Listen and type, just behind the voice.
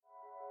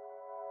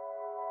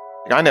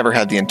I never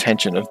had the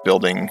intention of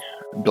building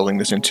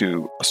this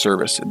into a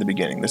service at the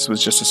beginning. This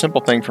was just a simple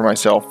thing for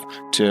myself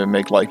to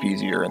make life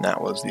easier, and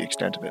that was the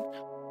extent of it.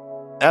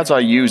 As I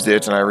used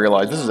it and I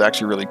realized this is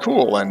actually really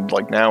cool, and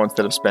like now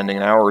instead of spending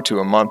an hour or two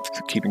a month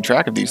keeping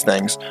track of these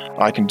things,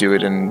 I can do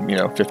it in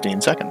 15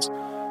 seconds.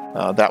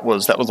 That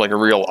was like a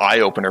real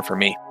eye-opener for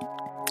me.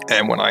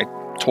 And when I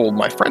told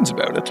my friends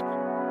about it,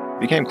 it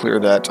became clear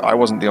that I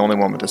wasn't the only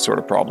one with this sort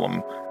of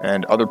problem,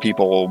 and other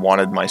people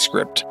wanted my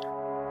script.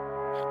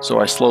 So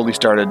I slowly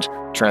started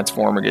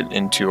transforming it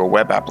into a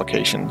web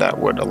application that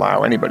would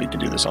allow anybody to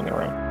do this on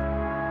their own.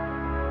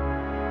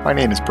 My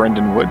name is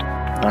Brendan Wood.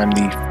 I'm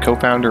the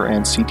co-founder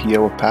and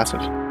CTO of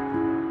Passive.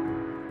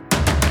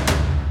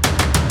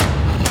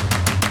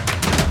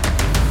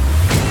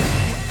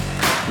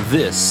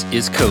 This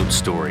is Code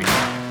Story,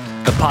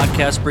 a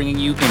podcast bringing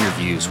you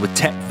interviews with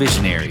tech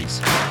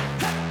visionaries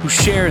who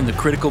share in the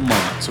critical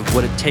moments of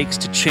what it takes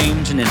to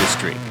change an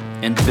industry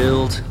and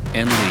build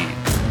and lead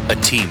a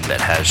team that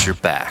has your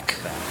back.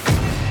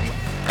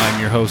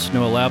 I'm your host,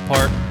 Noah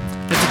Lappart,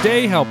 and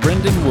today how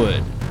Brendan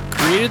Wood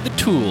created the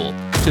tool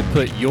to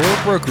put your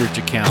brokerage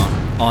account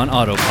on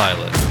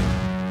autopilot.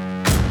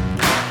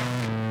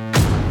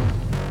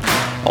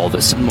 All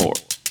this and more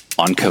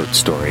on Code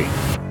Story.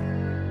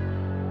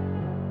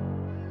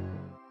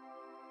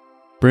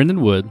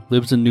 Brendan Wood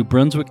lives in New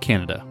Brunswick,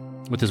 Canada,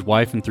 with his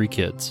wife and 3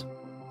 kids.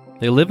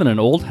 They live in an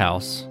old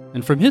house,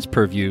 and from his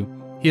purview,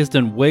 he has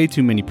done way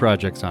too many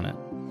projects on it.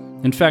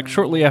 In fact,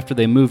 shortly after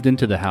they moved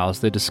into the house,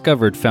 they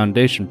discovered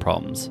foundation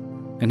problems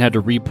and had to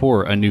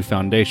re-pour a new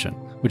foundation,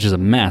 which is a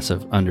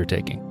massive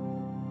undertaking.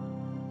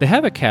 They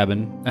have a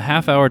cabin a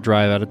half-hour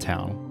drive out of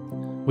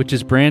town, which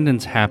is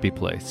Brandon's happy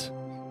place.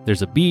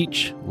 There's a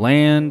beach,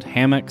 land,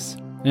 hammocks,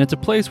 and it's a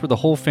place where the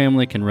whole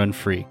family can run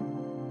free.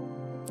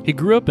 He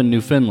grew up in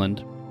Newfoundland,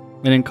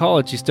 and in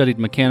college he studied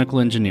mechanical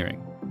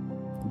engineering.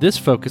 This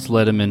focus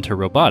led him into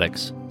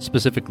robotics,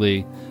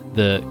 specifically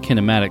the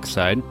kinematics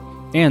side,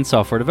 and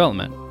software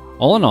development.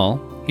 All in all,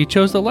 he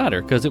chose the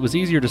latter because it was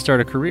easier to start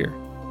a career.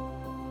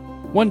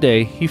 One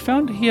day, he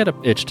found he had an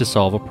itch to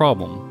solve a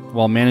problem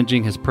while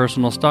managing his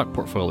personal stock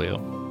portfolio.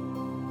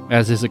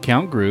 As his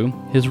account grew,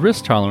 his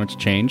risk tolerance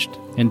changed,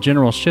 and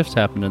general shifts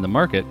happened in the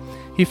market.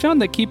 He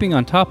found that keeping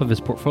on top of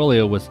his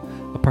portfolio was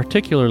a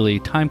particularly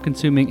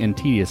time-consuming and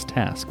tedious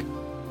task.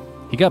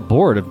 He got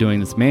bored of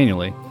doing this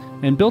manually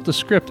and built a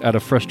script out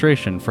of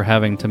frustration for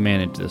having to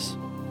manage this.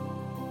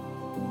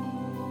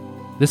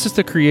 This is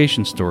the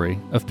creation story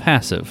of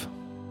Passive.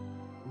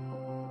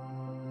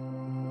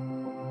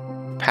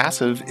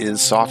 Passive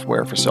is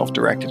software for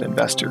self-directed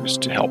investors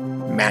to help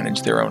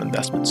manage their own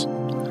investments.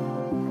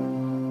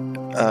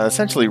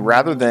 Essentially,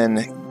 rather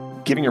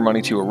than giving your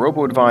money to a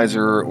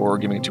robo-advisor or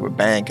giving it to a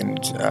bank and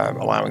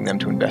allowing them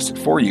to invest it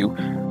for you,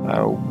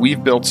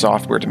 we've built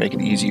software to make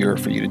it easier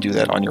for you to do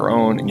that on your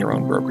own in your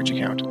own brokerage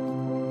account.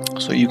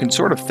 So you can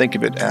sort of think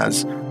of it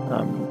as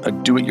a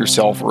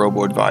do-it-yourself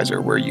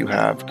robo-advisor where you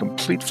have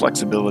complete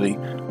flexibility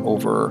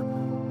over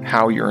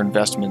how your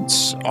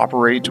investments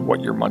operate,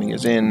 what your money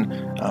is in,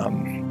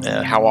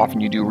 how often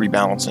you do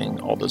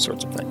rebalancing, all those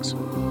sorts of things.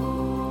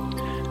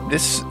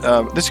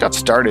 This got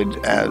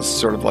started as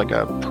sort of like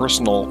a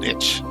personal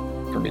itch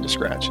for me to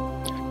scratch.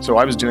 So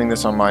I was doing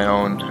this on my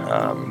own.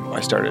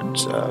 I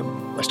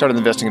started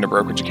investing in a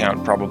brokerage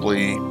account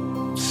probably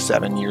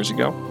 7 years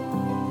ago,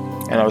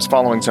 and I was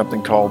following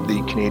something called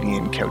the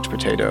Canadian Couch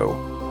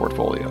Potato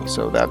portfolio.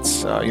 So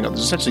that's there's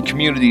essentially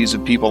communities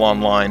of people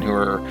online who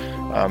are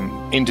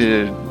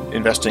into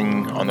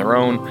investing on their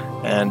own,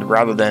 and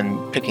rather than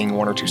picking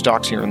 1 or 2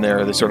 stocks here and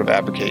there, they sort of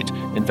advocate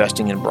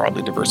investing in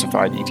broadly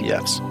diversified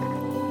ETFs.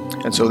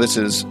 And so this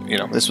was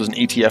an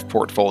ETF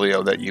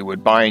portfolio that you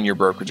would buy in your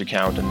brokerage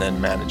account and then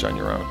manage on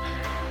your own.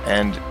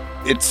 And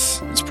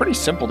it's pretty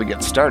simple to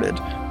get started,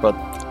 but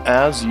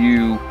as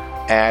you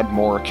add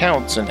more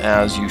accounts and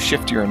as you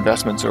shift your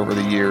investments over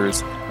the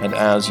years and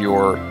as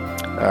your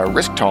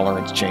risk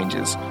tolerance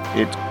changes,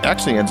 it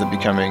actually ends up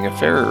becoming a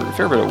fair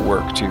bit of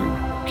work to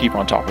keep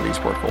on top of these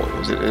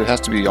portfolios. It has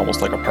to be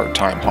almost like a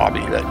part-time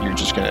hobby that you're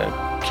just going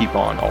to keep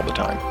on all the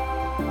time.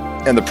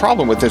 And the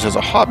problem with this as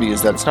a hobby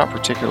is that it's not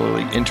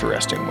particularly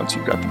interesting once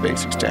you've got the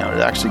basics down.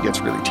 It actually gets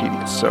really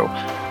tedious. So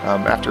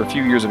after a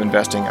few years of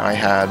investing, I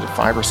had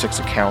 5 or 6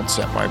 accounts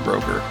at my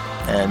broker,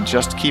 and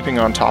just keeping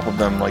on top of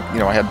them, I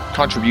had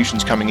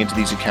contributions coming into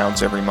these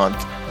accounts every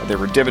month. There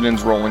were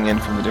dividends rolling in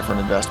from the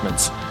different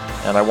investments,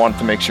 and I wanted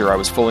to make sure I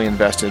was fully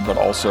invested, but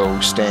also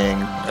staying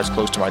as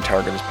close to my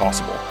target as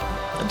possible.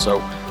 And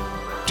so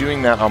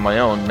doing that on my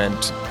own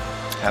meant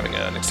having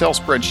an Excel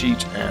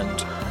spreadsheet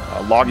and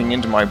logging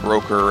into my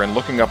broker and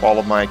looking up all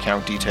of my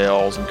account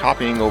details and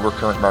copying over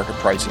current market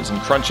prices and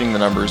crunching the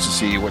numbers to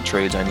see what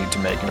trades I need to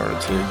make in order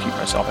to keep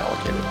myself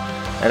allocated.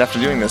 And after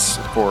doing this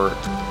for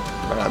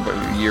about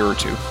a year or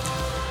 2,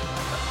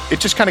 it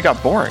just kind of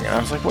got boring. And I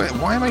was like,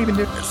 why am I even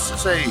doing this?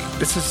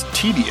 This is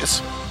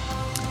tedious.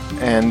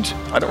 And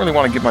I don't really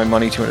want to give my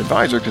money to an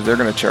advisor because they're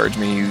going to charge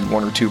me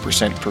 1 or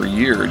 2% per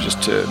year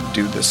just to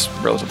do this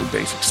relatively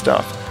basic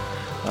stuff.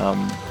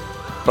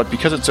 but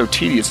because it's so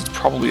tedious, it's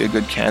probably a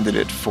good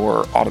candidate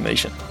for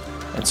automation.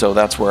 And so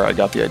that's where I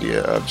got the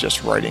idea of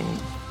just writing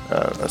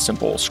a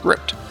simple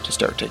script to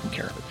start taking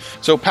care of it.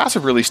 So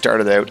Passive really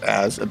started out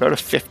as about a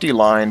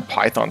 50-line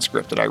Python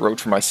script that I wrote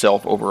for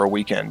myself over a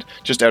weekend,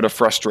 just out of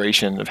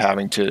frustration of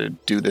having to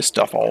do this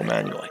stuff all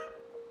manually.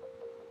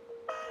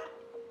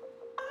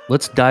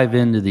 Let's dive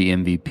into the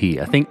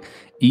MVP. I think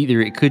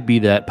either it could be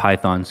that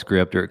Python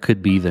script or it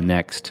could be the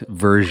next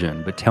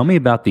version, but tell me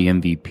about the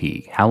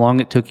MVP, how long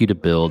it took you to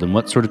build, and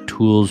what sort of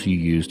tools you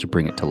used to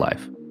bring it to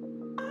life.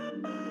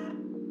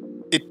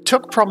 It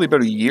took probably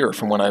about a year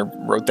from when I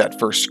wrote that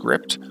first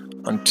script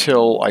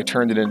until I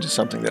turned it into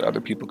something that other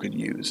people could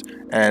use.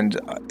 And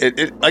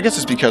I guess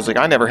it's because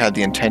I never had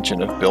the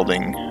intention of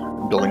building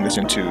this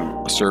into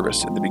a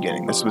service at the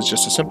beginning. This was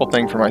just a simple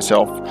thing for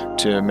myself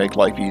to make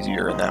life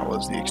easier, and that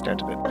was the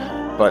extent of it.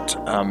 But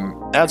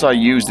as I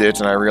used it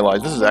and I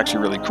realized this is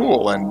actually really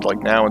cool, and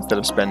now instead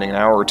of spending an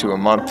hour or two a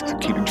month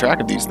keeping track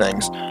of these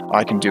things,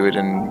 I can do it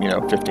in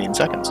 15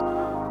 seconds.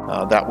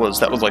 That was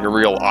like a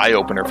real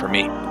eye-opener for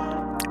me.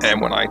 And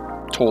when I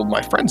told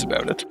my friends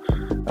about it,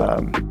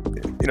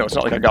 it's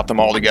not like I got them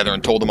all together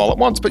and told them all at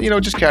once, but,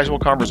 just casual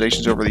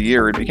conversations over the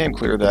year, it became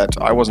clear that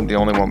I wasn't the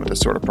only one with this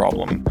sort of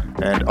problem,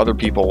 and other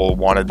people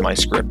wanted my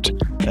script.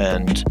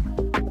 And,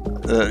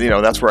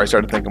 that's where I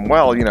started thinking,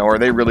 well, are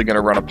they really going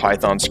to run a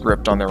Python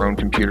script on their own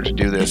computer to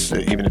do this,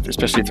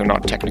 especially if they're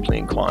not technically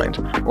inclined,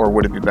 or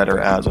would it be better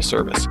as a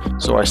service?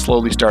 So I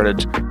slowly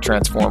started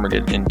transforming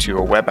it into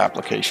a web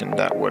application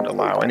that would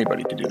allow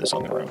anybody to do this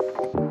on their own.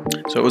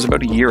 So it was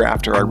about a year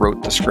after I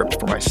wrote the script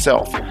for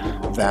myself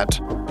that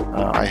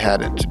I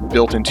had it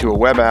built into a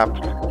web app,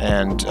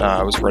 and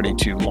I was ready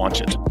to launch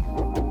it.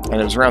 And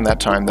it was around that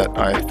time that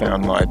I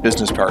found my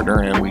business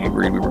partner, and we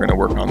agreed we were going to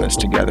work on this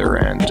together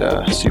and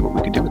see what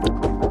we could do with it.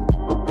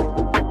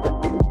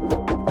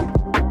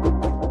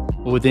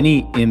 Well, with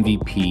any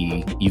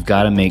MVP, you've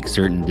got to make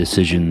certain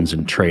decisions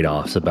and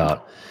trade-offs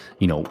about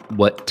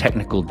what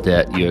technical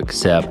debt you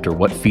accept or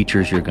what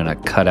features you're going to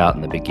cut out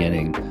in the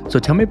beginning. So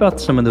tell me about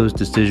some of those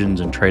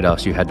decisions and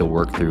trade-offs you had to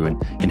work through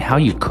and how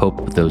you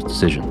cope with those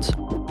decisions.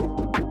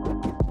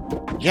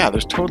 Yeah,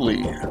 there's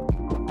totally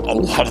a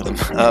lot of them.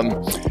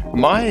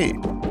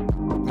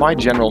 My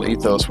general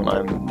ethos when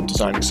I'm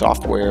designing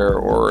software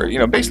or,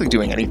 basically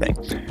doing anything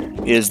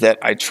is that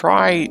I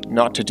try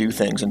not to do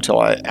things until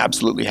I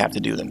absolutely have to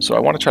do them. So I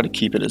want to try to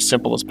keep it as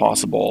simple as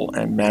possible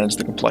and manage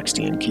the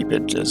complexity and keep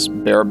it as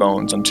bare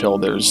bones until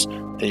there's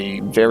a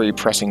very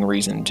pressing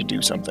reason to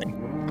do something.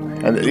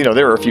 And,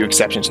 there are a few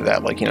exceptions to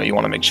that. You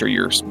want to make sure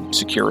your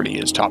security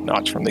is top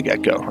notch from the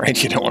get-go,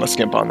 right? You don't want to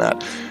skimp on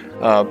that.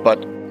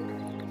 But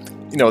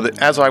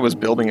as I was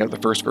building out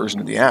the first version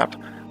of the app,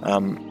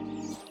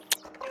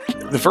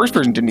 the first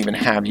version didn't even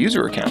have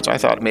user accounts. I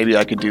thought maybe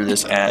I could do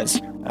this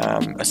as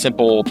a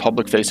simple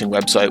public-facing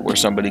website where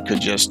somebody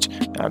could just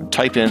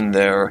type in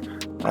their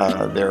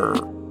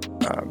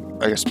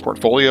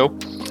portfolio,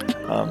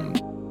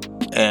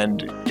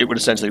 and it would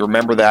essentially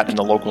remember that in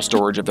the local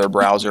storage of their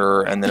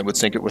browser, and then it would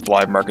sync it with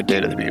live market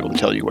data to be able to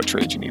tell you what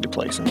trades you need to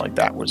place. And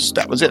that was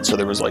it. So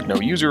there was no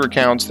user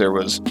accounts. There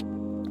was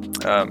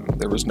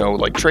no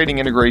trading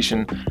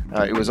integration.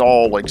 It was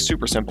all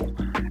super simple.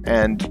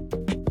 And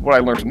what I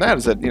learned from that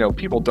is that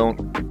people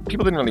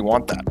didn't really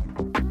want that.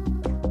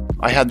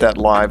 I had that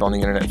live on the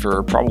internet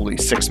for probably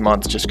 6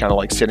 months, just kind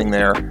of sitting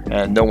there,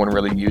 and no one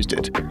really used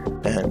it.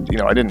 And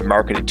I didn't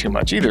market it too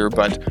much either,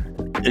 but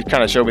it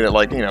kind of showed me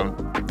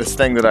that this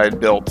thing that I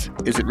had built,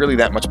 is it really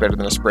that much better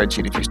than a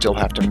spreadsheet if you still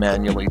have to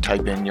manually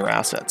type in your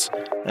assets?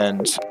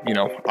 And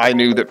I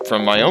knew that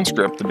from my own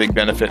script, the big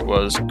benefit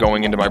was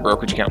going into my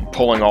brokerage account and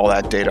pulling all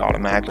that data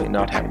automatically,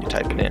 not having to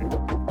type it in.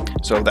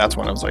 So that's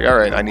when I was like, all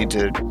right, I need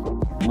to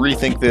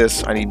rethink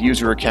this. I need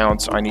user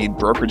accounts. I need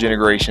brokerage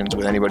integrations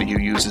with anybody who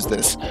uses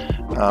this.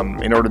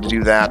 In order to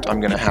do that,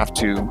 I'm going to have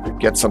to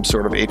get some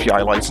sort of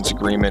API license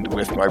agreement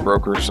with my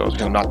broker. So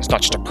it's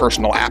not just a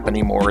personal app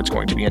anymore. It's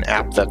going to be an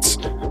app that's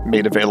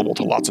made available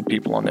to lots of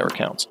people on their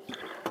accounts.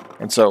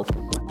 And so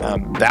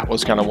that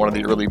was kind of one of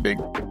the early big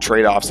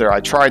trade-offs there.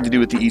 I tried to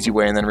do it the easy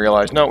way and then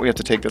realized, no, we have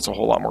to take this a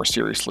whole lot more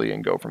seriously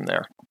and go from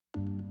there.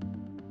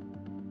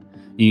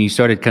 You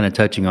started kind of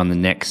touching on the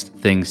next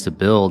things to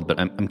build, but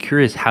I'm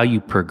curious how you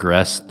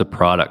progressed the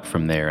product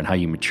from there and how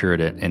you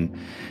matured it,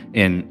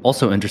 and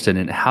also interested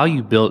in how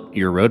you built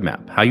your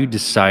roadmap, how you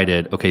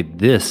decided, okay,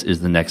 this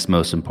is the next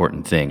most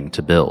important thing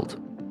to build.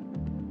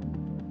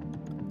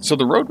 So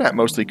the roadmap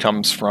mostly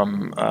comes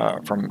from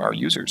our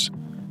users.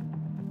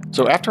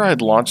 So after I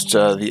had launched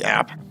the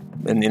app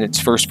in its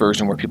first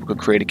version where people could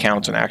create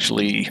accounts and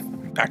actually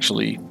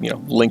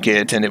link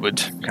it, and it would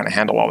kind of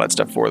handle all that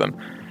stuff for them,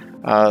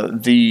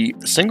 the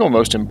single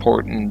most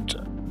important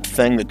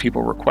thing that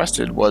people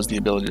requested was the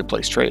ability to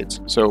place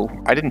trades. So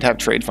I didn't have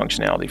trade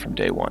functionality from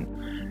day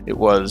one. It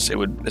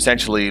would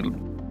essentially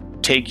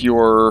take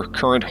your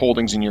current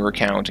holdings in your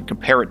account and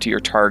compare it to your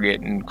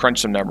target and crunch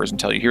some numbers and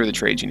tell you, here are the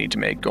trades you need to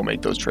make, go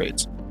make those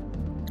trades.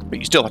 But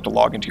you still have to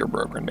log into your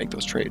broker and make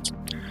those trades.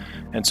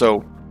 And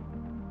so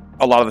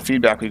a lot of the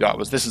feedback we got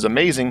was, this is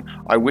amazing.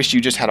 I wish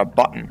you just had a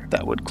button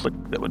that would click,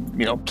 that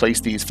would, place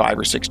these 5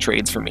 or 6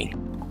 trades for me.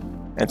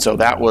 And so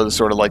that was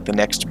sort of like the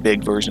next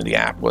big version of the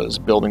app, was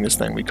building this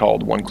thing we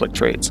called One-Click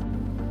Trades.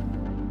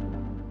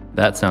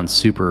 That sounds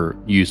super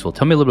useful.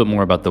 Tell me a little bit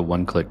more about the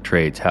one-click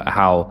trades,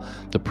 how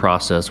the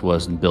process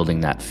was in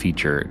building that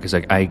feature. Because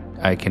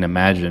I can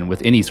imagine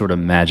with any sort of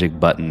magic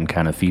button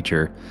kind of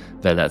feature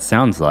that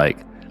sounds like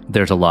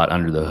there's a lot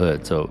under the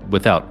hood. So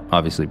without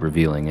obviously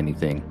revealing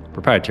anything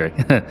proprietary,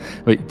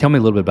 but tell me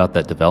a little bit about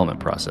that development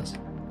process.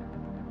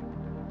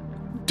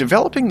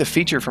 Developing the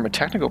feature from a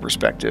technical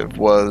perspective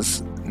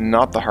was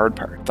not the hard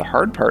part. The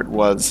hard part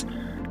was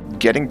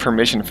getting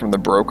permission from the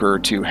broker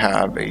to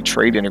have a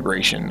trade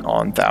integration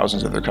on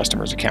thousands of their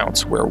customers'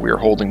 accounts where we're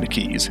holding the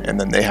keys, and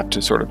then they have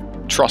to sort of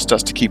trust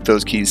us to keep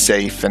those keys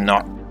safe and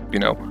not,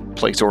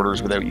 place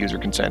orders without user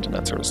consent and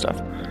that sort of stuff.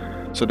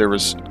 So there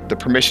was the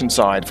permission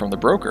side from the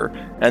broker,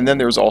 and then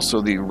there was also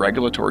the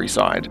regulatory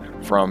side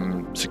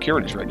from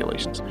securities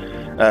regulations,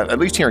 at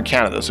least here in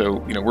Canada.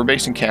 So, we're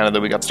based in Canada.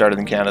 We got started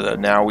in Canada.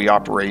 Now we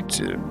operate,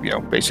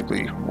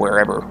 basically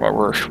wherever.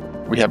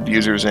 We have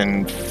users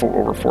in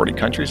over 40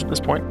 countries at this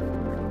point.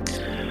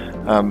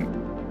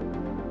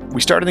 We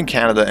started in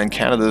Canada, and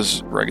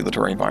Canada's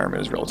regulatory environment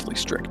is relatively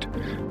strict.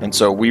 And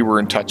so we were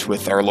in touch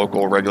with our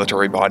local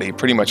regulatory body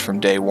pretty much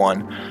from day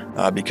one,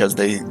 because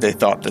they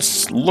thought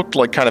this looked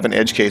like kind of an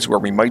edge case where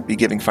we might be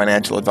giving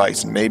financial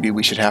advice, and maybe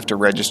we should have to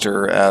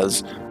register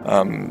as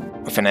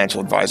a financial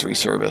advisory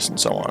service and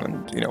so on.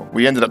 And,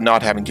 we ended up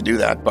not having to do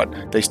that,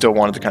 but they still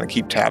wanted to kind of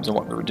keep tabs on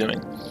what we were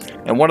doing.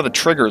 And one of the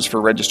triggers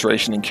for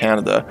registration in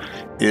Canada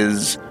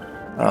is,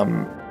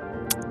 I'm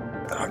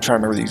trying to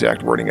remember the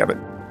exact wording of it.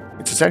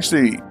 It's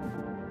essentially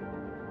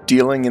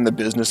dealing in the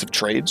business of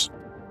trades.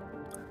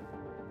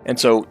 And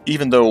so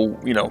even though,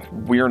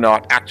 we're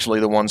not actually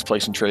the ones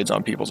placing trades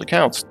on people's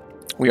accounts,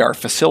 we are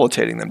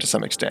facilitating them to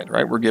some extent,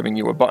 right? We're giving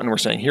you a button. We're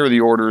saying, here are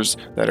the orders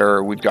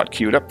we've got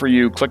queued up for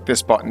you. Click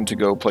this button to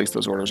go place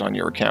those orders on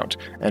your account.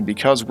 And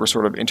because we're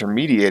sort of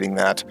intermediating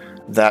that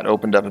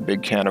opened up a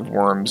big can of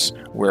worms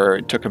where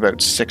it took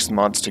about 6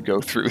 months to go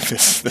through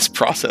this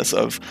process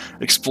of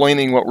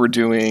explaining what we're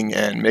doing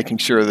and making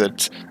sure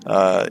that,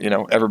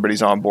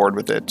 everybody's on board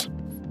with it,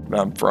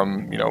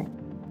 from,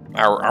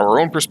 our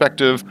own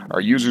perspective,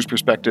 our users'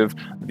 perspective,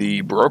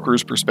 the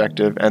broker's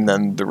perspective, and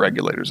then the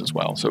regulators as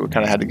well. So we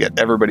kind of had to get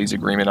everybody's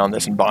agreement on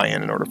this and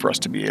buy-in order for us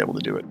to be able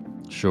to do it.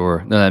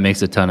 Sure. No, that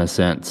makes a ton of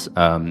sense.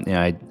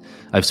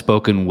 I've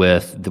spoken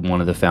with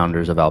one of the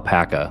founders of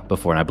Alpaca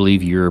before, and I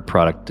believe your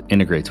product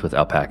integrates with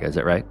Alpaca. Is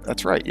that right?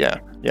 That's right, yeah.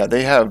 Yeah,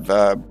 they have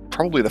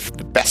probably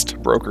the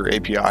best broker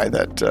API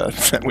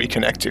that we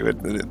connect to.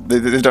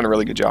 They've done a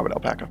really good job at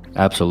Alpaca.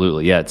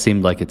 Absolutely, yeah. It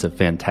seemed like it's a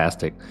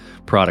fantastic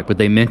product, but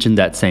they mentioned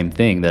that same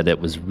thing, that it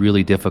was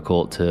really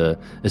difficult to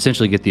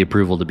essentially get the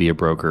approval to be a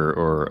broker,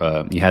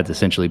 or you had to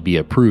essentially be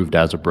approved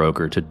as a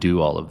broker to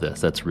do all of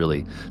this. It's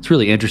really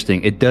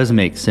interesting. It does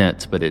make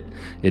sense, but it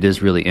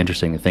is really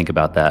interesting to think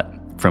about that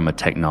from a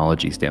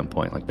technology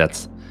standpoint. Like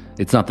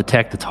it's not the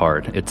tech that's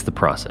hard, it's the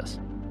process.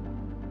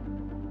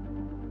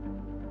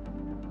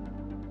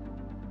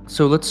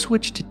 So let's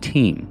switch to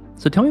team.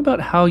 So tell me about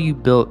how you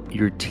built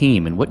your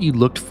team and what you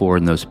looked for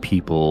in those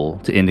people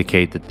to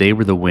indicate that they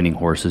were the winning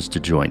horses to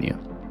join you.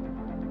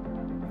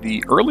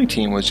 The early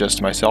team was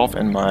just myself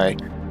and my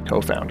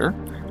co-founder.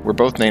 We're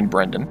both named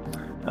Brendan.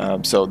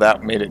 So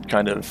that made it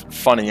kind of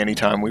funny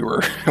anytime we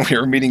were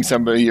meeting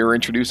somebody or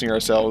introducing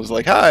ourselves,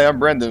 like, hi, I'm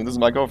Brendan. This is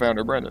my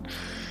co-founder, Brendan.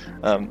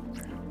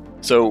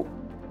 So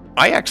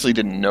I actually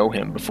didn't know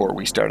him before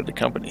we started the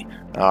company.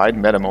 I'd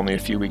met him only a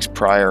few weeks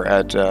prior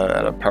at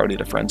a party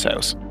at a friend's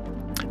house.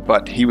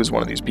 But he was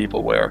one of these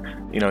people where,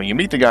 you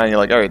meet the guy and you're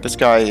like, all right, this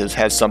guy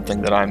has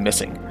something that I'm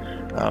missing.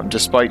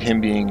 Despite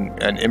him being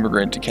an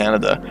immigrant to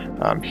Canada,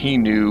 he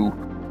knew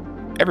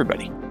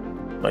everybody.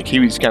 Like, he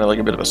was kind of like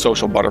a bit of a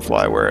social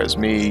butterfly, whereas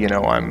me,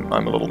 I'm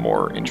a little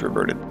more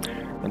introverted.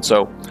 And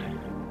so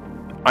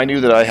I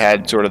knew that I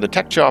had sort of the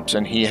tech chops,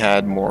 and he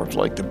had more of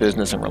like the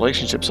business and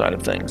relationship side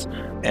of things.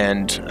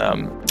 And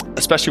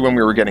especially when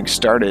we were getting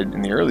started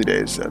in the early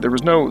days, there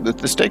was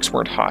the stakes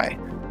weren't high,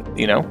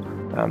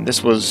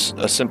 This was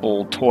a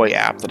simple toy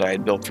app that I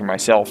had built for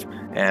myself,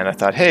 and I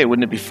thought, hey,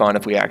 wouldn't it be fun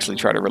if we actually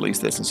try to release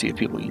this and see if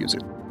people use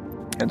it?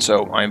 And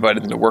so I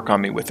invited them to work on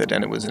me with it,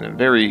 and it was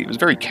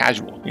very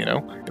casual,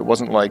 It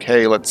wasn't like,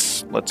 hey,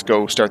 let's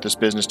go start this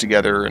business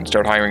together and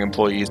start hiring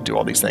employees and do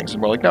all these things.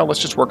 And we're like, no, let's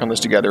just work on this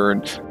together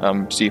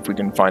and see if we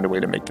can find a way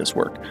to make this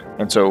work.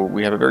 And so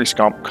we have a very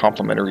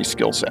complementary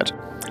skill set,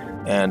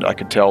 and I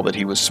could tell that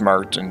he was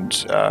smart and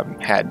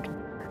had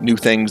new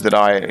things that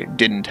I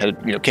didn't,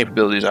 had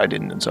capabilities I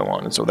didn't, and so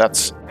on. And so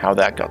that's how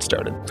that got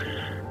started.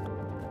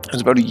 It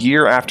was about a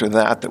year after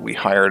that we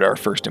hired our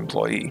first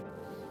employee.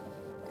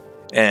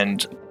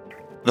 And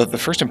the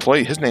first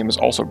employee, his name is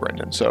also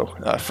Brendan. So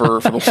for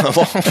a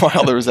long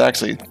while, there was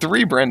actually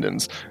 3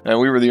 Brendans, and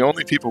we were the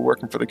only people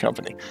working for the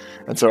company.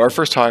 And so our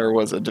first hire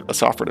was a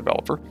software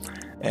developer.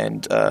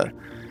 And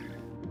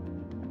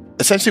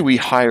essentially we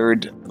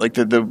hired, like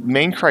the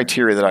main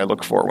criteria that I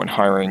look for when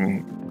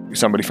hiring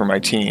somebody from my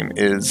team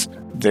is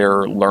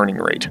their learning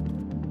rate.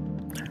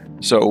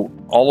 So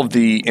all of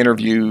the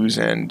interviews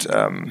and,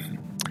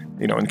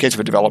 in the case of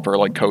a developer,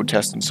 like code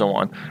tests and so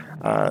on,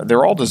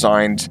 they're all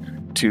designed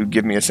to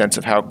give me a sense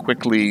of how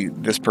quickly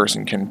this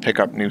person can pick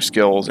up new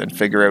skills and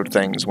figure out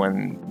things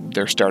when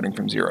they're starting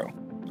from zero.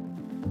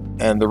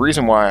 And the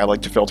reason why I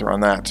like to filter on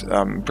that,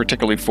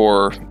 particularly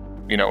for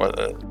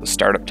a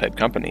startup type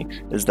company,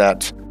 is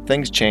that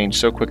things change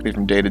so quickly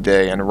from day to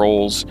day and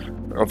roles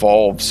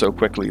evolve so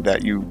quickly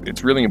that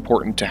it's really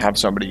important to have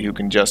somebody who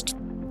can just,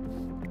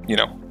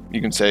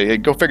 you can say, hey,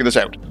 go figure this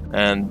out,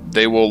 and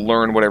they will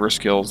learn whatever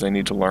skills they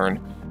need to learn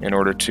in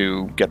order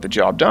to get the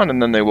job done,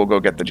 and then they will go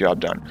get the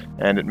job done.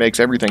 And it makes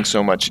everything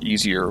so much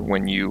easier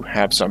when you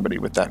have somebody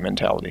with that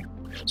mentality.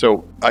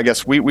 So I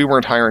guess we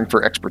weren't hiring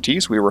for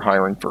expertise, we were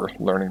hiring for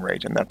learning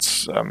rate, and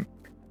that's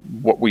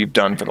what we've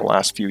done for the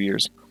last few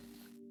years.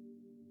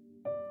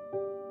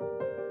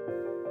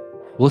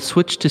 Let's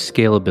switch to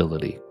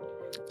scalability.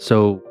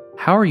 So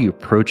how are you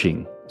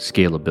approaching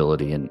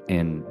scalability,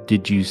 and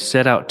did you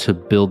set out to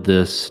build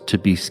this to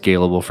be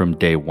scalable from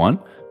day one,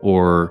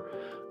 or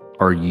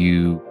are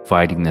you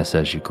fighting this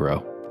as you grow?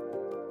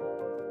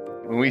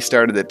 When we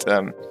started it,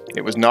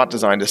 it was not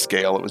designed to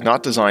scale. It was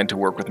not designed to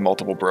work with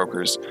multiple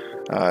brokers.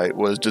 It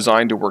was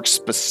designed to work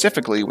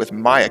specifically with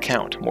my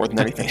account more than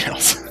anything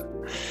else.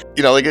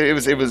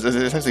 It was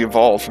essentially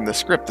evolved from the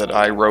script that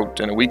I wrote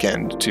in a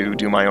weekend to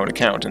do my own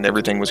account, and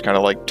everything was kind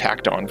of like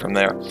tacked on from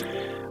there.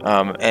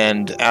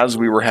 And as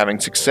we were having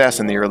success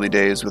in the early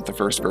days with the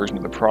first version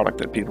of the product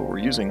that people were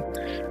using,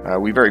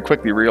 we very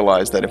quickly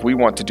realized that if we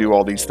want to do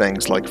all these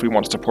things, like if we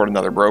want to support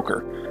another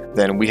broker,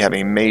 then we have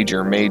a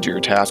major, major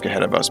task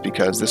ahead of us,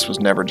 because this was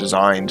never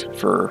designed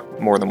for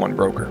more than one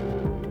broker.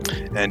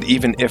 And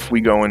even if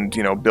we go and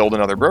build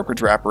another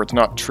brokerage wrapper, it's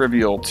not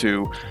trivial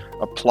to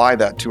apply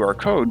that to our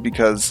code,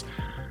 because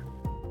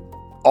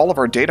all of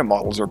our data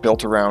models are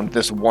built around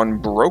this one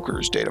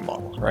broker's data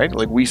model, right?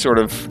 Like, we sort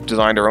of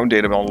designed our own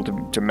data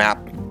model to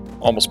map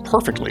almost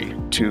perfectly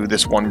to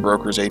this one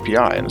broker's API.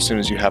 And as soon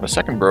as you have a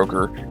second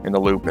broker in the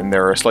loop and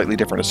there are slightly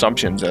different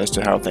assumptions as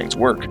to how things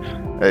work,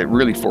 it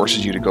really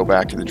forces you to go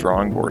back to the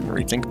drawing board and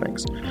rethink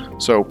things.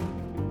 So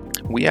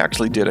we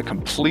actually did a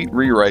complete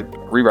rewrite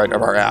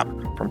of our app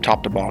from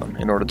top to bottom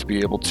in order to be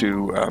able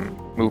to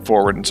move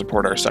forward and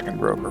support our second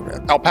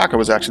broker. Alpaca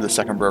was actually the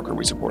second broker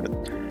we supported.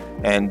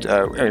 And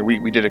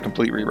we did a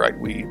complete rewrite.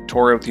 We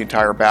tore out the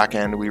entire back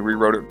end, we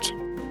rewrote it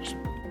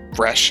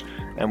fresh,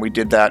 and we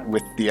did that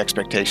with the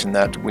expectation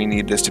that we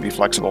need this to be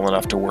flexible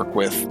enough to work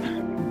with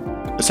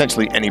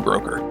essentially any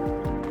broker.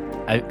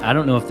 I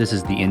don't know if this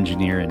is the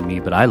engineer in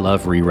me, but I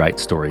love rewrite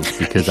stories,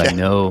 because yeah.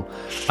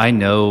 I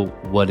know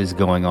what is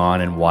going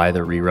on and why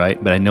the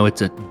rewrite, but I know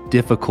it's a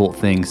difficult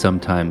thing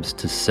sometimes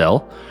to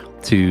sell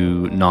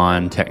to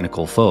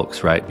non-technical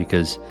folks, right?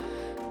 Because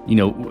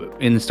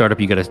in the startup,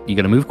 you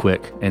gotta move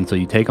quick, and so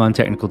you take on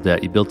technical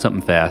debt, you build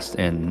something fast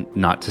and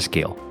not to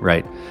scale,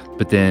 right?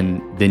 But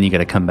then you got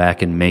to come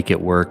back and make it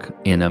work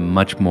in a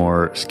much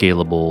more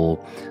scalable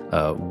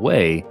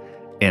way,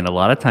 and a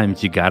lot of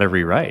times you got to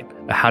rewrite.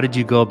 How did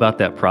you go about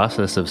that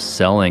process of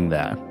selling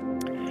that?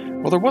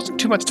 Well, there wasn't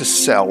too much to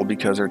sell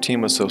because our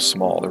team was so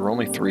small. There were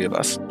only 3 of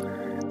us,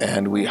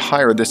 and we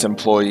hired this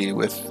employee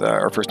with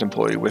our first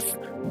employee with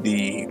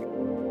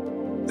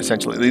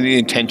essentially the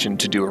intention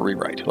to do a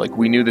rewrite. Like,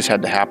 we knew this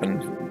had to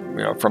happen,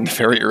 from the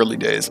very early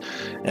days.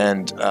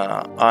 And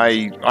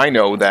I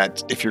know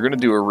that if you're going to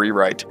do a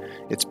rewrite,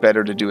 it's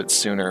better to do it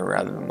sooner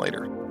rather than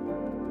later.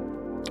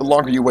 The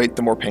longer you wait,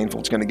 the more painful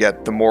it's going to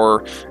get, the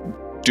more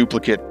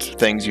duplicate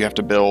things you have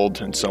to build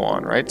and so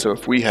on, right? So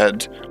if we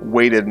had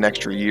waited an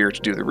extra year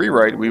to do the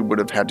rewrite, we would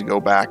have had to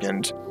go back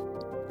and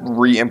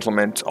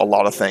re-implement a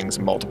lot of things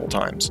multiple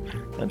times.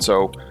 And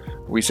so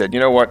we said, you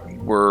know what,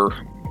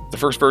 the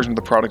first version of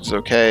the product is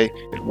okay,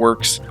 it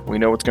works, we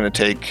know it's going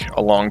to take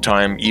a long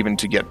time even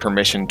to get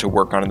permission to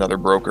work on another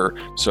broker,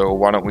 so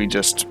why don't we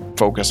just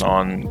focus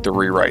on the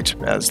rewrite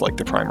as like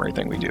the primary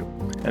thing we do.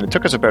 And it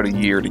took us about a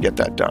year to get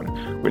that done,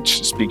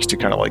 which speaks to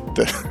kind of like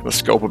the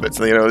scope of it.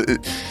 So,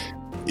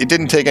 it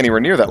didn't take anywhere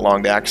near that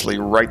long to actually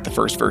write the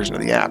first version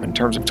of the app. In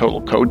terms of total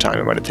code time,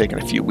 it might have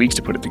taken a few weeks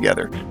to put it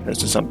together as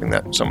to something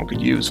that someone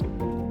could use.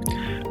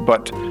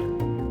 But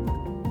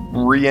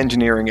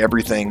re-engineering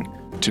everything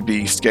to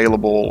be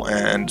scalable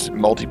and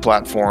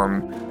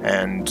multi-platform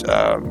and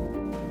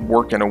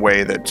work in a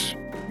way that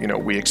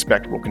we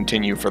expect will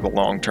continue for the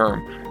long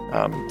term.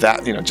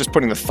 Just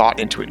putting the thought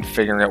into it and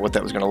figuring out what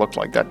that was going to look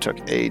like, that took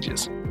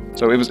ages.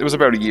 So it was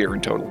about a year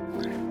in total,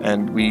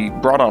 and we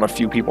brought on a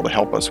few people to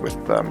help us with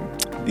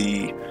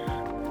the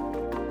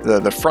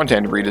front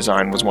end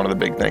redesign. Was one of the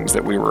big things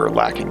that we were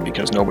lacking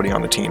because nobody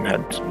on the team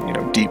had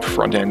deep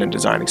front end and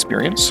design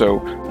experience. So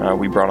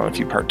we brought on a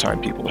few part-time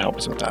people to help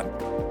us with that.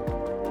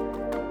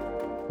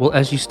 Well,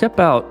 as you step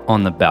out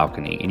on the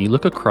balcony and you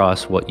look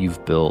across what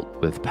you've built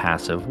with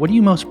Passive, what are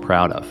you most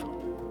proud of?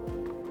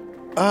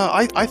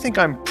 I think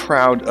I'm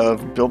proud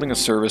of building a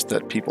service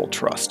that people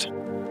trust.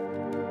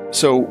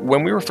 So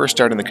when we were first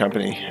starting the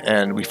company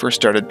and we first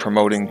started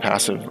promoting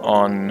passive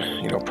on,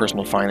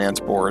 personal finance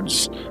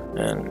boards,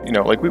 and,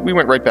 we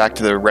went right back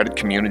to the Reddit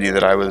community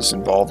that I was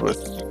involved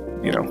with,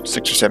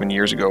 6 or 7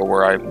 years ago,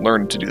 where I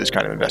learned to do this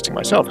kind of investing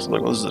myself. It's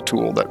like, well, this is a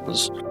tool that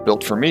was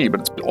built for me,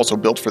 but it's also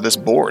built for this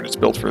board. It's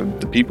built for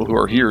the people who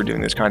are here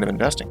doing this kind of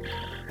investing.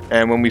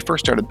 And when we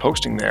first started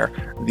posting there,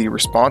 the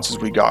responses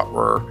we got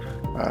were,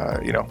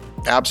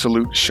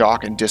 absolute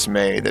shock and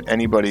dismay that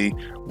anybody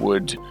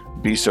would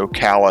be so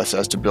callous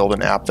as to build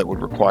an app that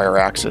would require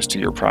access to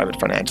your private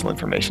financial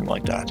information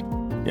like that.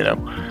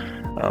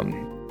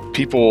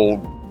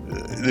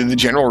 The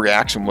general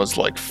reaction was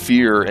like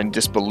fear and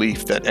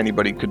disbelief that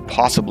anybody could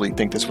possibly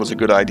think this was a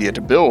good idea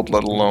to build,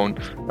 let alone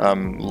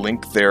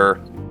link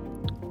their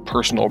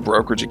personal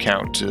brokerage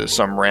account to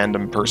some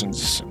random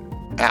person's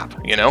app,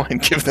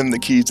 and give them the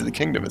keys to the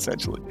kingdom,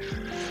 essentially.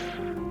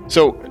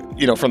 So,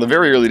 from the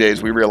very early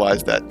days, we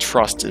realized that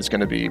trust is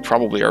going to be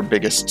probably our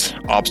biggest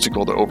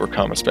obstacle to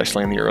overcome,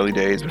 especially in the early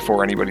days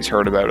before anybody's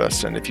heard about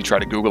us. And if you try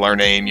to Google our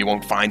name, you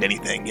won't find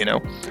anything,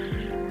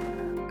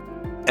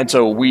 And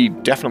so we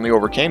definitely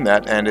overcame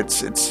that, and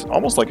it's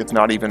almost like it's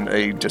not even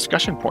a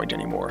discussion point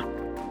anymore.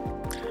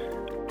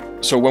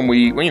 So when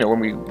we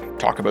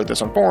talk about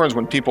this on forums,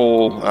 when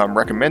people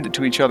recommend it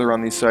to each other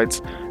on these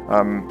sites,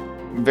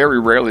 very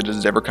rarely does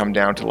it ever come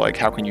down to like,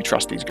 how can you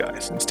trust these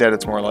guys? Instead,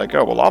 it's more like,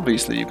 oh, well,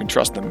 obviously you can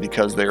trust them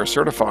because they are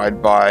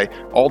certified by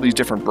all these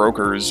different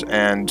brokers,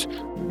 and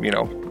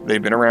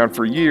they've been around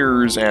for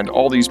years, and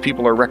all these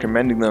people are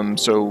recommending them,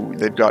 so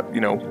they've got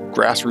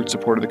grassroots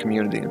support of the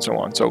community and so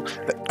on. So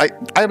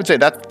I would say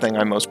that's the thing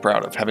I'm most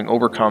proud of, having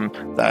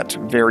overcome that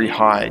very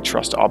high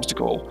trust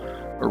obstacle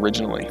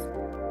originally.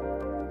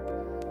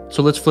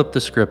 So let's flip the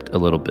script a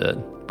little bit,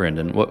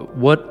 Brendan.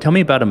 Tell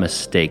me about a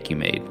mistake you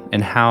made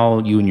and how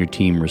you and your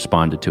team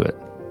responded to it.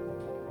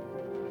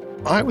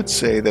 I would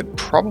say that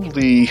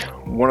probably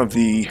one of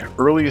the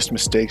earliest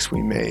mistakes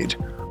we made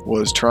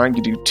was trying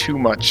to do too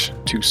much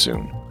too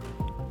soon.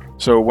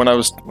 So when I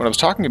was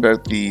talking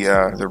about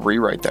the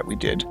rewrite that we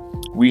did,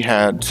 we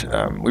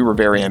were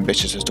very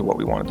ambitious as to what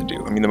we wanted to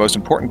do. I mean, the most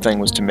important thing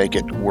was to make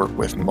it work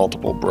with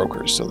multiple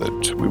brokers so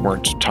that we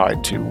weren't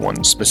tied to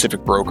one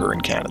specific broker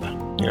in Canada.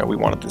 We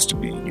wanted this to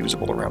be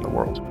usable around the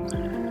world.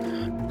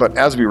 But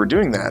as we were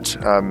doing that,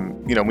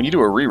 when you do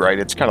a rewrite,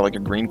 it's kind of like a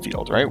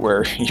greenfield, right?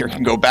 Where you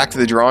can go back to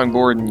the drawing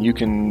board and you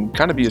can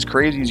kind of be as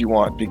crazy as you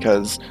want,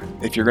 because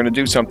if you're going to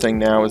do something,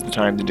 now is the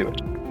time to do it.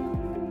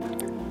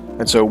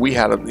 And so we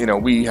had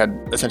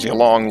essentially a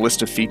long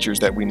list of features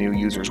that we knew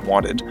users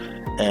wanted,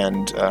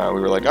 and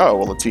we were like, oh,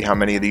 well, let's see how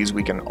many of these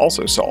we can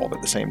also solve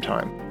at the same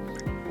time.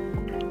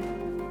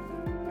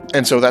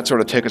 And so that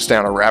sort of took us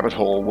down a rabbit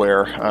hole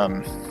where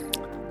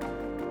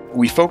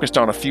we focused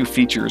on a few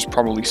features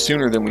probably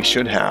sooner than we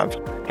should have,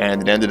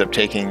 and it ended up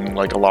taking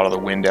like a lot of the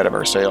wind out of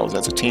our sails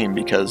as a team,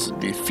 because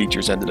the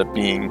features ended up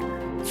being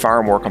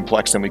far more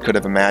complex than we could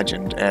have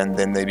imagined, and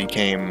then they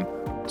became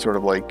sort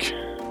of like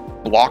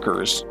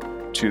blockers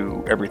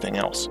to everything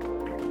else.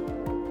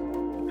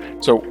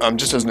 So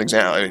just as an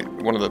example,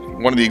 one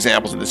of the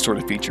examples of this sort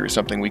of feature is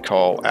something we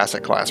call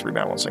asset class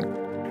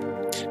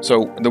rebalancing.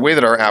 So the way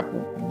that our app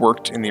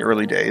worked in the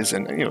early days,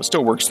 and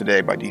still works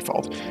today by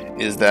default,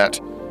 is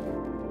that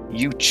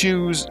you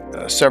choose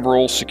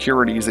several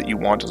securities that you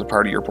want as a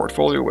part of your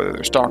portfolio, whether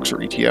they're stocks or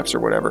ETFs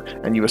or whatever,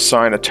 and you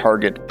assign a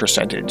target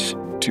percentage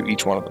to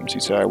each one of them. So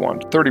you say, I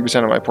want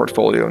 30% of my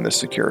portfolio in this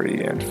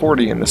security and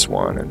 40% in this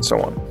one, and so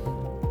on.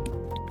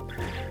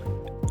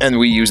 And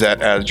we use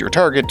that as your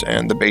target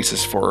and the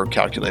basis for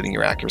calculating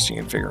your accuracy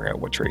and figuring out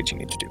what trades you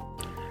need to do.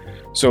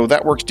 So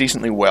that works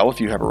decently well if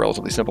you have a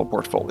relatively simple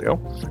portfolio.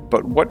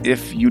 But what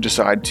if you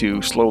decide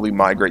to slowly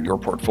migrate your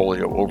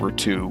portfolio over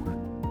to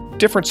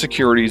different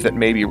securities that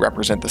maybe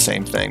represent the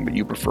same thing, but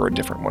you prefer a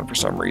different one for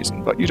some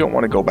reason, but you don't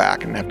want to go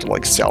back and have to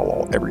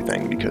sell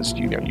everything because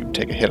you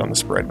take a hit on the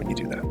spread when you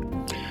do that.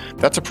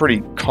 That's a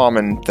pretty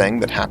common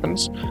thing that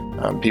happens.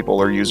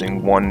 People are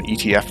using one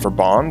ETF for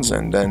bonds,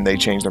 and then they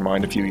change their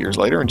mind a few years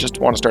later and just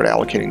want to start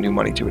allocating new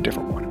money to a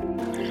different one.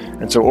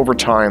 And so over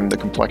time, the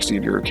complexity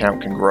of your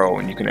account can grow,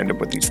 and you can end up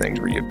with these things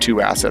where you have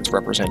two assets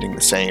representing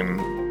the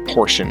same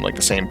portion, like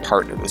the same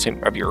part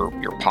of your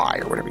pie,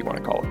 or whatever you want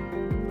to call it.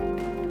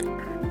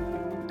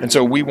 And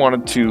so we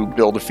wanted to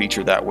build a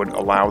feature that would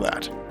allow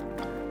that.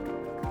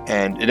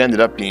 And it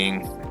ended up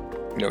being,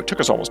 it took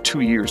us almost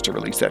 2 years to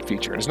release that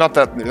feature. And it's not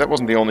that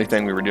wasn't the only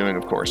thing we were doing,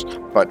 of course,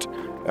 but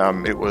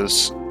it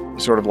was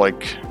sort of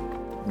like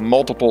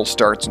multiple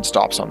starts and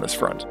stops on this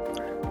front,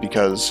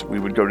 because we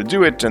would go to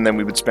do it and then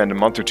we would spend a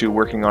month or two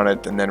working on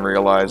it and then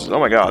realize, oh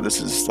my God,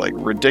 this is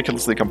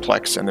ridiculously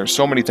complex and there's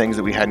so many things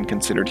that we hadn't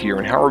considered here.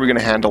 And how are we going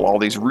to handle all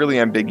these really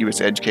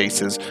ambiguous edge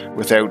cases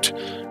without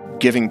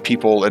giving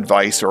people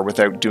advice or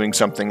without doing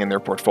something in their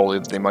portfolio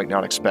that they might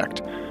not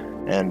expect?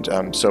 And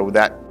so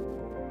that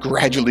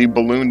gradually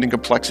ballooned in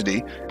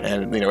complexity,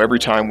 and every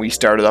time we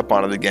started up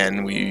on it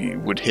again, we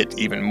would hit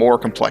even more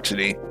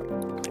complexity,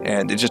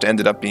 and it just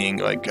ended up being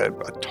like a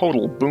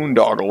total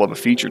boondoggle of a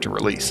feature to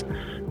release.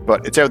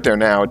 but it's out there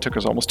now. It took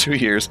us almost 2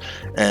 years,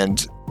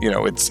 and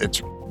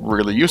it's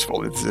really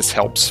useful. This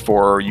helps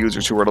for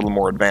users who are a little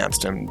more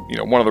advanced. And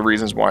one of the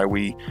reasons why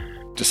we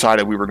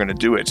decided we were going to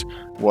do it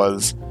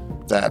was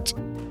that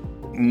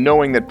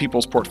knowing that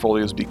people's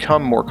portfolios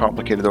become more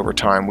complicated over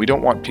time, we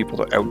don't want people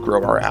to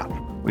outgrow our app.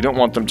 We don't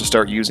want them to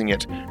start using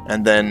it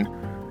and then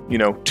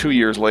 2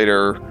 years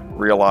later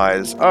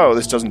realize, oh,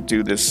 this doesn't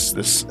do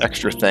this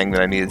extra thing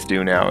that I needed to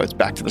do now. It's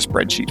back to the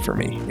spreadsheet for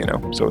me.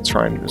 So it's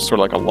sort of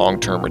like a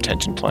long-term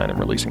retention plan in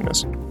releasing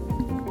this.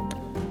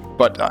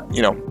 But,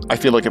 I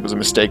feel like it was a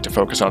mistake to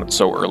focus on it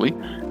so early,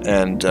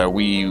 and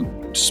we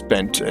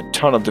spent a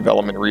ton of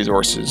development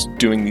resources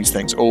doing these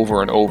things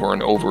over and over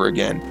and over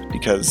again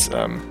because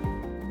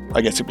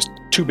I guess it was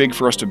too big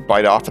for us to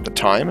bite off at the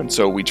time, and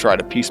so we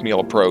tried a piecemeal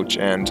approach,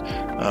 and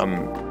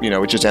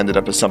it just ended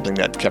up as something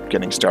that kept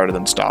getting started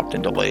and stopped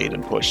and delayed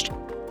and pushed.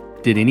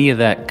 Did any of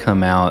that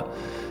come out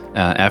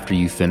after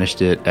you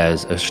finished it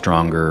as a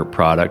stronger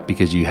product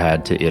because you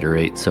had to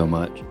iterate so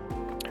much?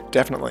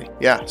 Definitely,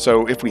 yeah.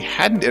 So if we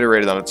hadn't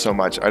iterated on it so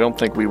much, I don't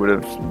think we would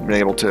have been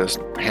able to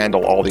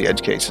handle all the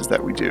edge cases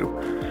that we do.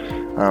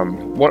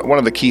 One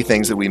of the key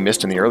things that we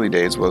missed in the early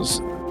days was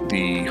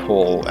the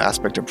whole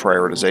aspect of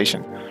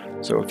prioritization.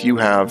 So if you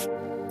have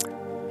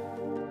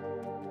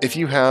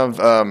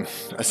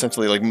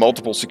essentially like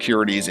multiple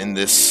securities in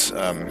this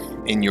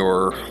in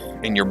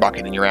your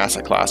bucket, in your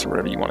asset class, or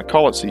whatever you want to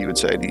call it, so you would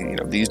say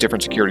these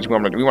different securities,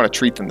 we want to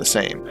treat them the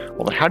same.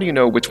 Well, then how do you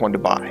know which one to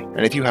buy?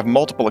 And if you have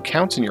multiple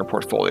accounts in your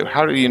portfolio,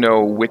 how do you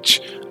know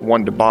which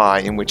one to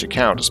buy in which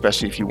account,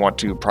 especially if you want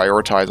to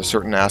prioritize a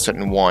certain asset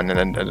in one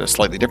and then a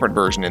slightly different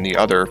version in the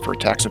other for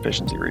tax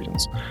efficiency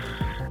reasons?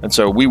 And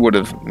so we would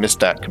have missed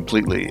that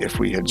completely if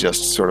we had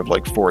just sort of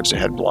like forged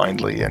ahead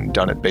blindly and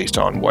done it based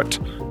on what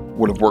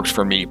would have worked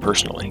for me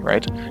personally,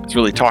 right? It's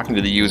really talking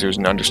to the users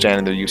and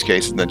understanding their use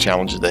cases and the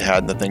challenges they had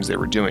and the things they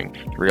were doing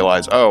to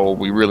realize, oh,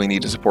 we really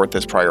need to support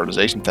this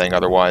prioritization thing.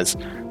 Otherwise,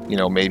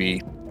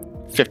 maybe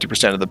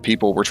 50% of the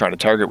people we're trying to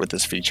target with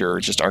this feature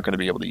just aren't going to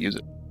be able to use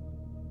it.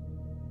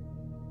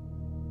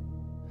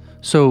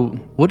 So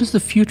what does the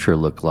future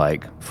look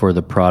like for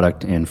the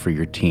product and for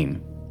your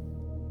team?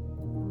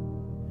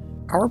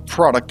 Our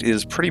product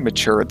is pretty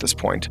mature at this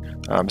point,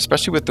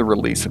 especially with the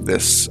release of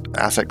this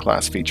asset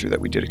class feature that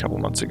we did a couple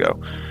months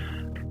ago.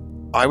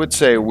 I would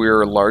say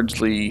we're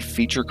largely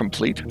feature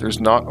complete.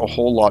 There's not a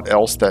whole lot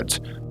else that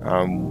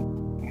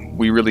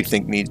we really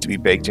think needs to be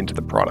baked into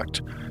the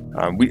product.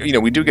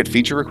 We do get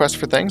feature requests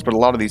for things, but a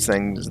lot of these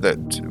things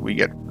that we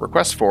get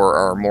requests for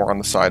are more on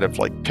the side of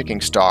like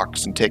picking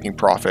stocks and taking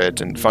profit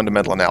and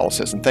fundamental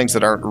analysis and things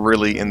that aren't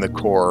really in the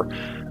core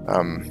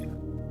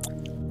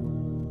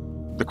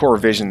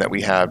vision that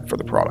we have for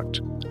the product.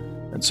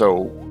 And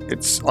so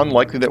it's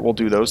unlikely that we'll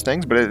do those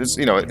things, but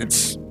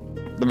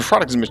the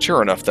product is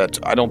mature enough that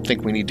I don't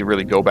think we need to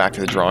really go back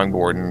to the drawing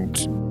board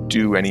and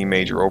do any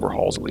major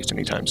overhauls, at least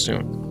anytime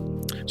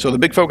soon. So the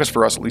big focus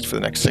for us, at least for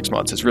the next 6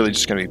 months, is really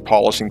just going to be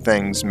polishing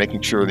things,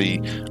 making sure the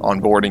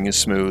onboarding is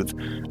smooth,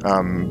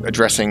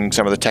 addressing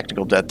some of the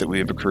technical debt that we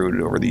have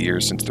accrued over the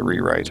years since the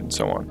rewrite, and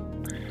so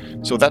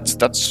on. So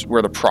that's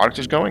where the product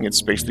is going.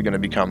 It's basically going to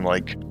become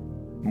like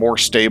more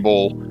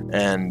stable,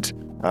 and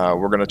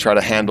we're going to try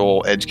to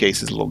handle edge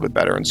cases a little bit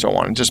better and so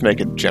on, and just make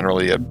it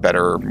generally a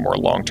better, more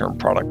long-term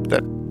product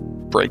that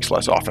breaks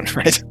less often,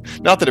 right?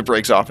 Not that it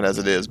breaks often as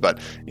it is, but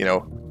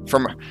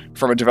from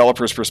a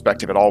developer's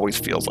perspective, it always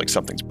feels like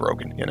something's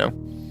broken,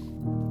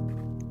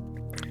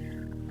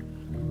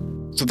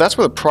 So that's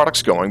where the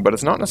product's going, but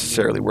it's not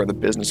necessarily where the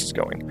business is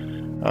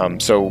going.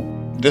 So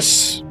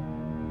this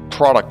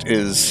product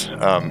is,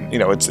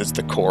 it's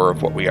the core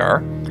of what we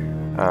are.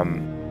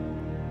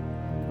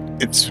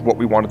 It's what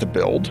we wanted to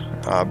build,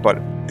 but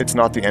it's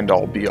not the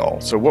end-all,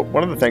 be-all. So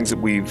one of the things that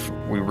we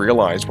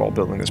realized while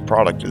building this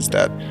product is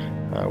that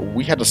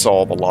we had to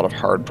solve a lot of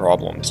hard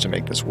problems to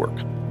make this work.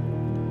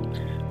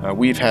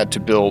 We've had to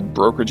build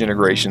brokerage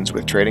integrations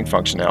with trading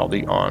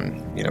functionality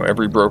on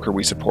every broker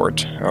we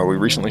support. We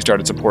recently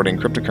started supporting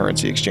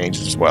cryptocurrency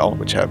exchanges as well,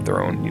 which have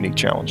their own unique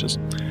challenges.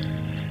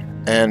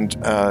 And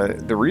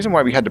the reason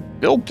why we had to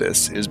build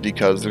this is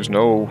because there's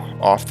no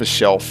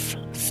off-the-shelf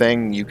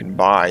thing you can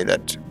buy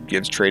that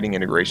gives trading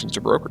integrations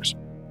to brokers,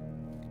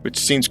 which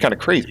seems kind of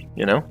crazy,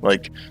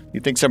 like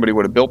you'd think somebody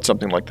would have built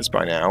something like this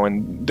by now,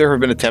 and there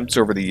have been attempts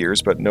over the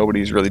years, but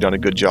nobody's really done a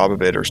good job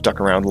of it or stuck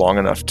around long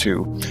enough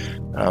to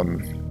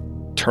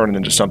turn it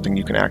into something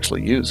you can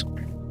actually use.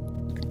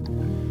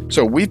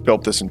 So we've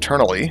built this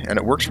internally, and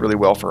it works really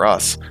well for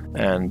us.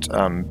 And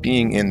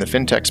being in the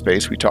fintech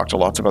space, we talk to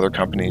lots of other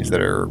companies that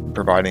are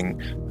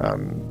providing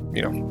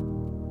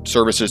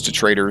services to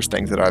traders,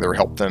 things that either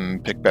help them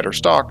pick better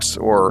stocks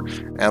or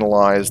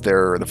analyze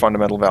the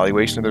fundamental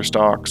valuation of their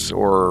stocks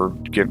or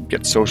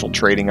get social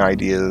trading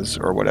ideas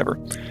or whatever.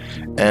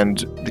 And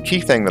the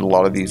key thing that a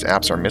lot of these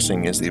apps are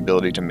missing is the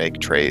ability to make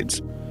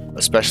trades,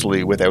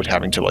 especially without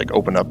having to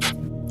open up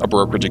a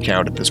brokerage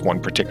account at this one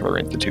particular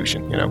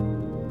institution.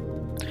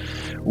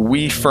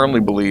 we firmly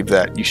believe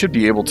that you should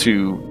be able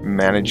to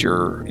manage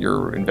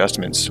your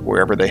investments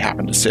wherever they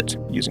happen to sit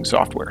using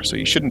software. So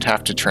you shouldn't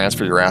have to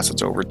transfer your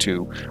assets over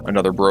to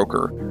another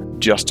broker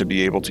just to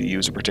be able to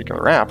use a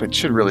particular app. It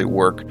should really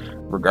work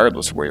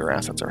regardless of where your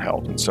assets are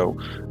held. And so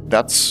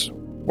that's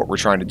what we're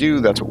trying to do.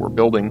 That's what we're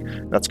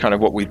building. That's kind of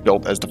what we've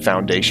built as the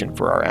foundation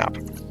for our app.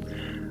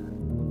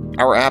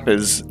 Our app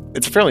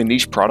it's a fairly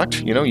niche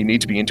product. You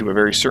need to be into a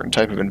very certain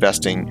type of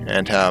investing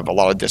and have a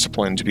lot of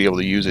discipline to be able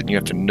to use it. And you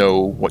have to know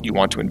what you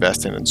want to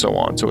invest in and so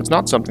on. So it's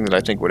not something that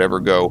I think would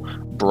ever go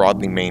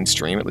broadly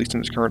mainstream, at least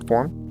in its current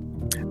form.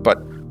 But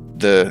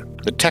the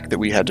tech that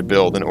we had to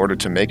build in order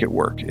to make it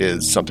work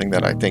is something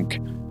that I think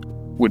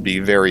would be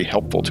very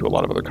helpful to a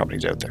lot of other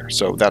companies out there.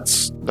 So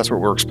that's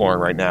what we're exploring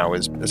right now,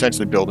 is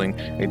essentially building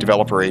a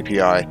developer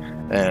API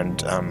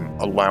and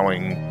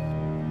allowing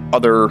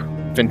other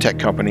fintech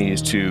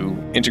companies to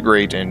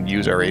integrate and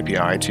use our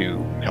API to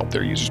help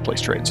their users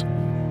place trades.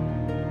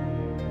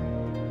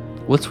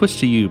 Let's switch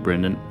to you,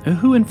 Brendan.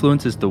 Who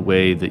influences the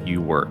way that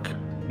you work?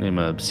 Name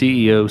a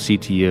CEO,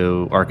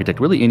 CTO, architect,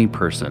 really any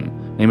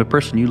person. Name a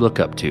person you look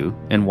up to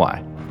and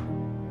why.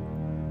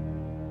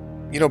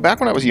 Back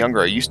when I was younger,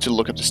 I used to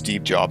look up to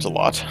Steve Jobs a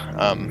lot.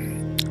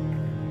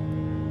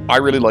 I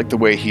really liked the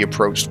way he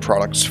approached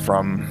products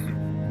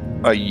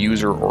from a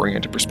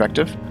user-oriented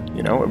perspective.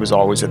 It was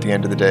always at the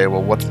end of the day,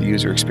 well, what's the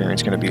user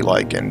experience going to be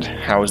like, and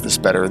how is this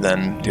better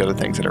than the other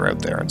things that are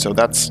out there? And so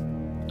that's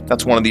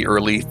one of the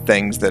early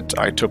things that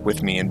I took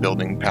with me in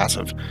building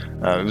Passive.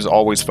 It was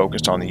always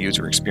focused on the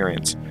user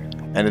experience,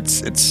 and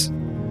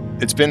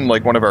it's been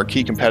like one of our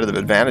key competitive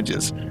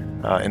advantages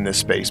in this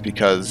space,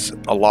 because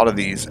a lot of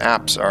these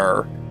apps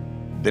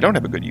they don't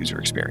have a good user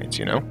experience.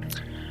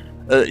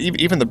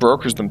 Even the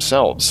brokers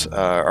themselves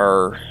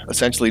are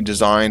essentially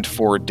designed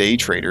for day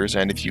traders,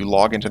 and if you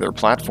log into their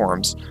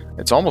platforms,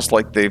 it's almost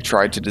like they've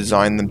tried to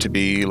design them to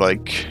be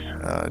like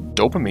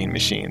dopamine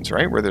machines,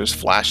 right? Where there's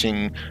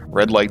flashing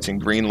red lights and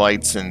green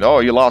lights, and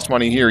you lost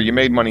money here, you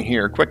made money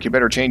here, quick, you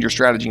better change your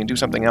strategy and do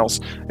something else.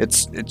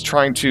 It's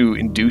trying to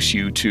induce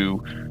you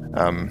to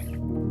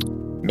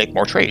make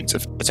more trades,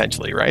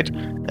 essentially, right?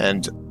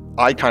 And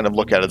I kind of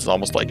look at it as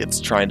almost like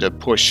it's trying to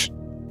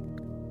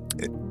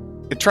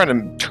it's trying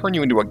to turn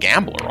you into a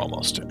gambler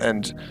almost.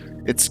 And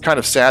it's kind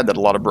of sad that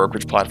a lot of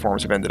brokerage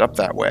platforms have ended up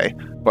that way,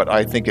 but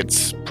I think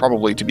it's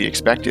probably to be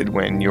expected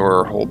when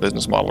your whole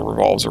business model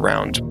revolves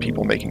around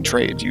people making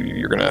trades.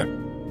 You're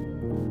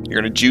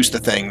gonna juice the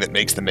thing that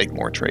makes them make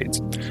more trades.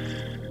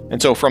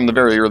 And so from the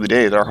very early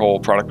days, our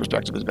whole product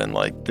perspective has been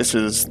like, this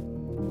is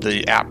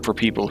the app for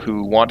people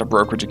who want a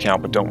brokerage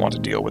account but don't want to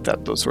deal with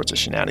those sorts of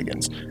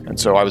shenanigans. And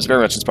so I was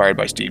very much inspired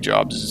by Steve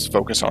Jobs'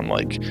 focus on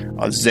like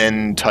a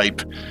Zen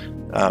type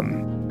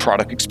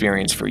product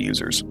experience for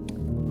users.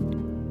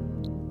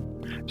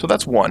 So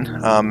that's one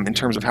in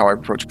terms of how I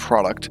approach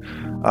product.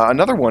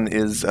 Another one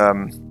is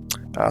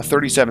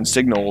 37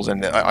 Signals,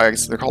 and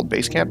they're called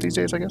Basecamp these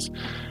days, I guess.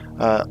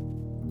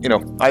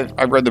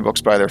 I've read the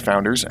books by their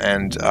founders,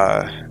 and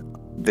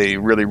they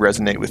really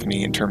resonate with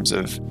me in terms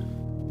of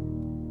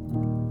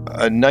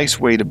a nice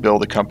way to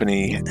build a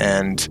company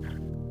and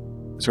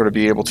sort of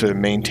be able to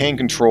maintain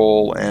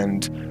control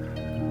and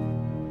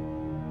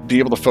be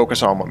able to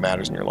focus on what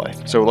matters in your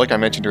life. So like I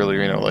mentioned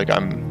earlier,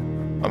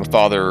 I'm a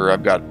father,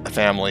 I've got a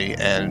family,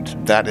 and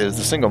that is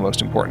the single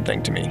most important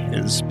thing to me,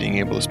 is being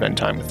able to spend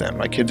time with them.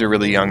 My kids are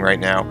really young right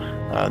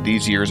now.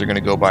 These years are going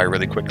to go by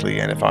really quickly,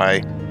 and if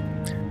I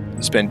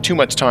spend too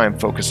much time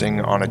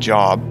focusing on a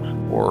job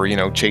or,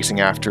 chasing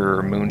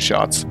after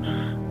moonshots,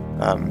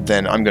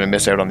 then I'm going to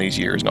miss out on these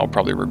years, and I'll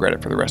probably regret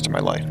it for the rest of my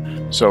life.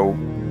 So,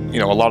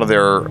 a lot of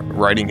their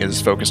writing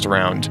is focused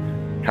around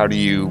how do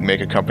you make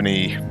a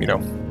company,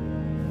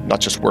 not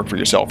just work for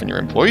yourself and your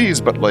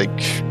employees, but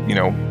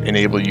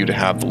enable you to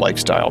have the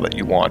lifestyle that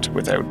you want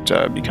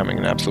without becoming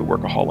an absolute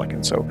workaholic.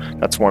 And so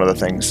that's one of the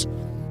things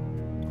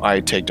I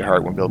take to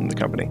heart when building the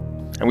company.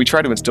 And we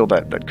try to instill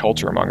that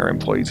culture among our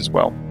employees as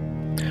well.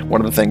 One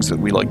of the things that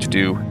we like to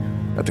do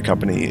at the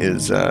company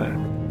is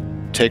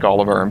take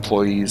all of our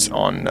employees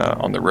on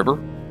the river.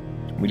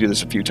 We do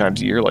this a few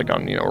times a year, like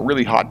on a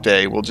really hot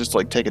day, we'll just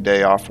take a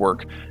day off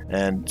work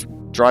and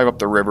drive up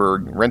the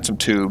river, rent some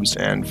tubes,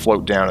 and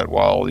float down it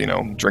while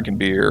drinking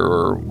beer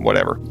or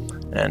whatever.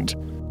 And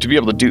to be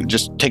able to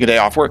just take a day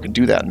off work and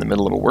do that in the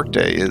middle of a work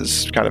day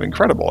is kind of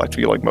incredible. I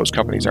feel like most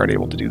companies aren't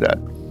able to do that.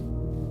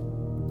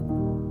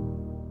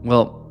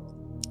 Well,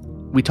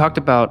 we talked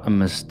about a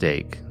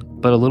mistake,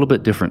 but a little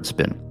bit different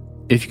spin.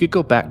 If you could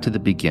go back to the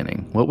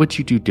beginning, what would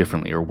you do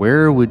differently, or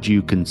where would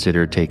you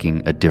consider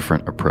taking a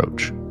different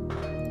approach?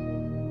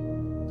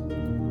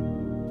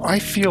 I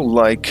feel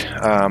like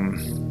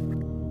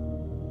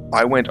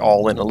I went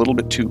all in a little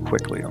bit too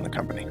quickly on the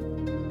company.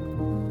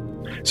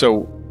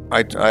 So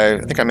I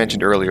think I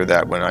mentioned earlier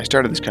that when I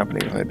started this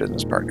company with my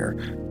business partner,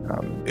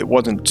 it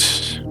wasn't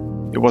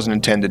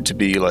intended to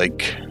be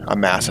like a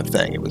massive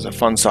thing. It was a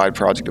fun side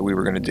project that we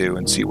were going to do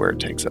and see where it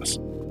takes us.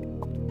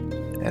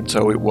 And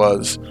so it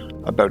was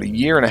about a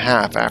year and a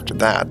half after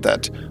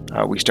that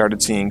we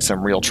started seeing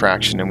some real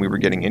traction, and we were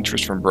getting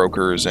interest from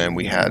brokers, and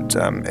we had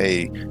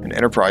an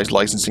enterprise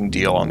licensing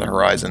deal on the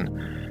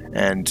horizon,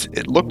 and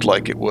it looked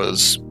like it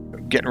was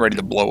getting ready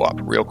to blow up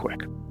real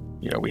quick.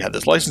 We had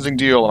this licensing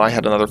deal, and I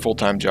had another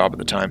full-time job at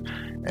the time,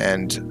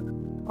 and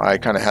I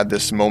kind of had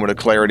this moment of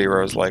clarity where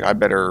I was like, I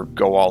better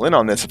go all in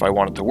on this if I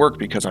want it to work,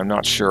 because I'm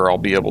not sure we'll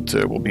be able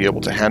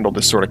to handle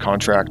this sort of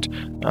contract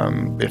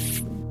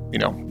if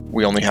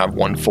we only have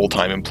one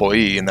full-time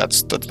employee, and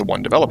that's the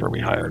one developer we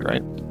hired,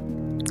 right?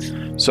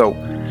 So,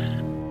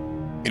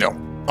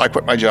 I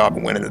quit my job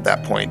and went in at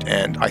that point,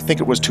 and I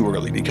think it was too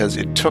early because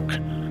it took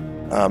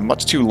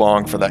much too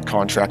long for that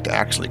contract to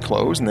actually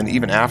close, and then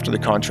even after the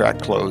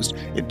contract closed,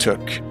 it took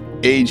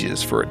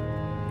ages for it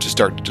to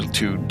start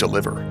to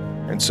deliver.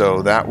 And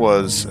so that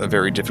was a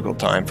very difficult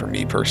time for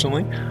me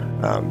personally,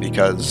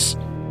 because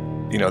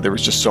there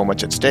was just so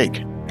much at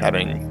stake,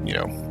 having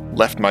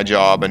left my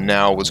job and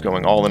now was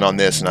going all in on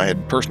this, and I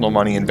had personal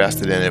money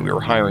invested in it. We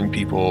were hiring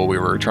people, we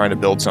were trying to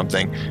build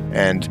something,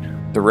 and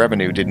the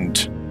revenue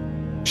didn't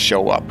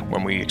show up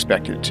when we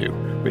expected it to,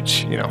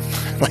 which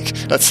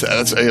that's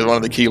one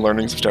of the key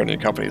learnings of starting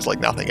a company, is like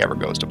nothing ever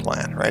goes to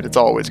plan, right? It's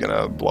always going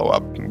to blow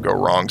up and go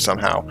wrong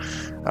somehow,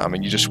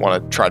 and you just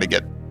want to try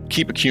to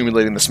keep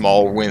accumulating the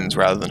small wins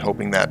rather than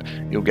hoping that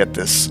you'll get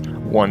this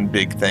one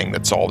big thing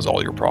that solves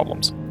all your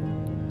problems.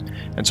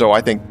 And so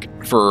I think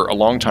for a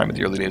long time at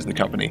the early days of the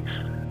company,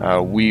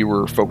 we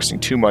were focusing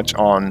too much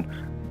on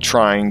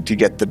trying to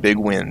get the big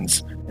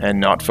wins and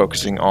not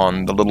focusing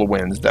on the little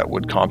wins that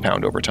would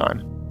compound over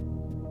time.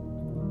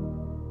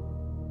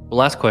 Well,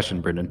 last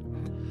question, Brendan.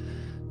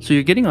 So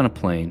you're getting on a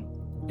plane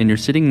and you're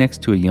sitting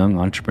next to a young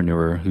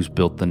entrepreneur who's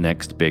built the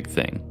next big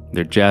thing.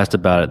 They're jazzed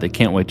about it. They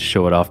can't wait to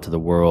show it off to the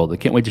world. They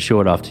can't wait to show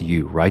it off to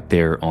you right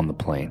there on the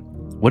plane.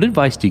 What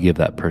advice do you give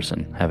that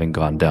person, having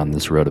gone down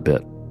this road a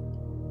bit?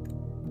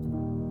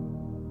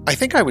 I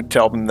think I would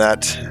tell them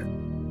that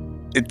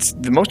it's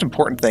the most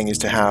important thing is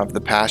to have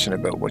the passion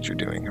about what you're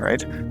doing,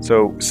 right?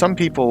 So some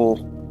people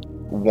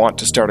want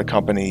to start a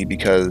company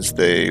because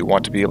they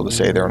want to be able to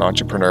say they're an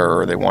entrepreneur,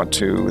 or they want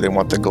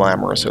the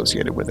glamour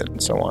associated with it,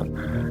 and so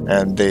on.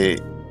 And they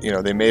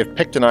may have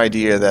picked an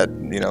idea that,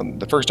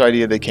 the first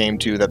idea they came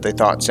to that they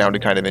thought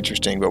sounded kind of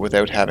interesting, but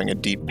without having a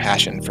deep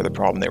passion for the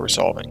problem they were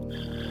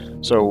solving.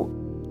 So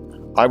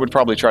I would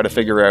probably try to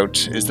figure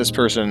out, is this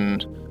person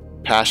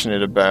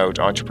passionate about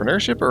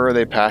entrepreneurship, or are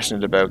they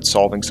passionate about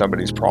solving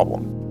somebody's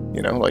problem?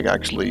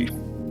 Actually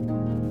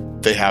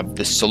they have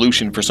this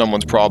solution for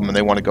someone's problem and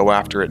they want to go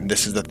after it, and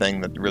this is the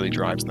thing that really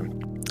drives them.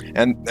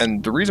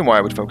 And the reason why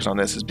I would focus on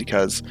this is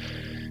because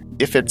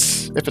if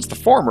it's the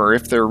former,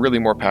 if they're really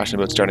more passionate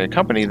about starting a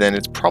company, then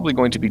it's probably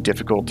going to be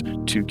difficult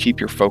to keep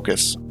your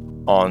focus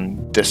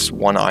on this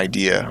one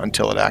idea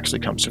until it actually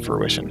comes to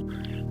fruition.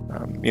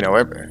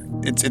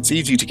 It's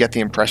easy to get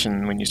the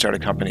impression when you start a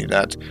company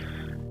that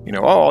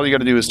all you got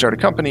to do is start a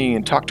company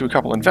and talk to a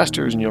couple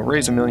investors and you'll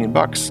raise $1 million,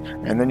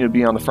 and then you'll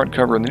be on the front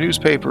cover in the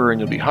newspaper and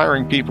you'll be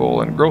hiring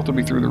people and growth will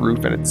be through the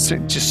roof. And it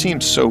just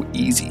seems so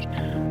easy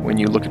when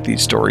you look at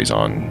these stories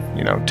on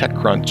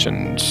TechCrunch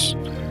and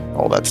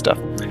all that stuff.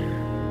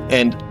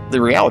 And the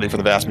reality for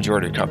the vast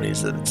majority of companies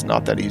is that it's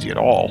not that easy at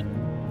all.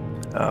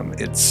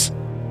 It's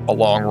a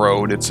long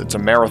road. It's a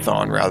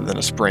marathon rather than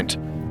a sprint.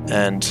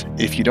 And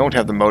if you don't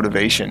have the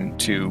motivation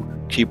to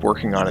keep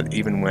working on it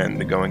even when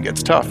the going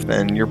gets tough,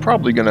 then you're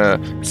probably going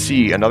to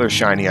see another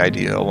shiny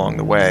idea along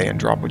the way and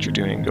drop what you're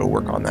doing and go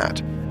work on that.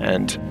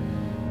 And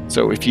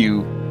so if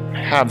you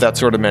have that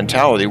sort of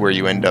mentality where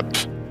you end up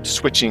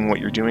switching what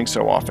you're doing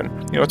so often,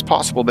 it's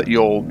possible that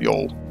you'll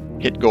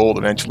hit gold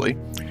eventually.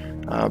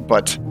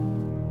 But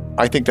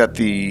I think that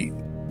the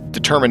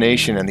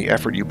determination and the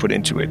effort you put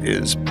into it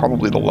is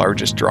probably the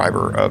largest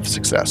driver of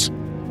success.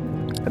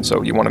 And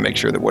so you want to make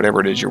sure that whatever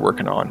it is you're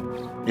working on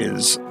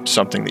is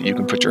something that you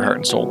can put your heart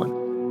and soul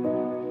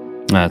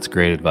in. That's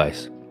great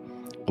advice.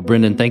 Well,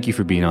 Brendan, thank you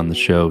for being on the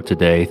show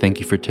today. Thank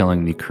you for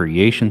telling the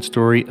creation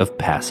story of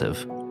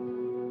Passive.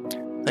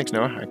 Thanks,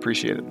 Noah. I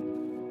appreciate it.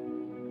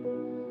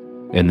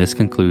 And this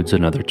concludes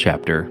another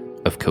chapter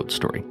of Code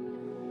Story.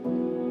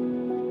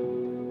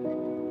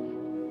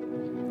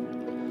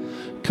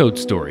 Code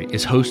Story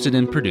is hosted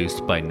and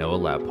produced by Noah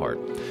Labhart.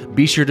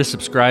 Be sure to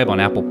subscribe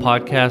on Apple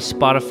Podcasts,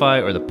 Spotify,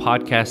 or the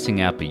podcasting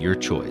app of your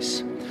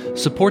choice.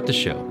 Support the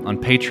show on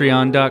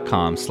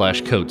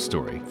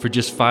patreon.com/codestory for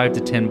just $5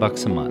 to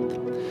 $10 a month.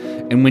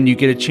 And when you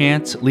get a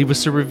chance, leave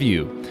us a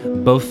review.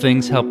 Both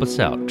things help us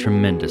out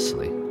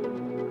tremendously.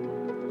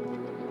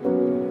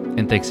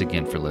 And thanks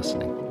again for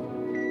listening.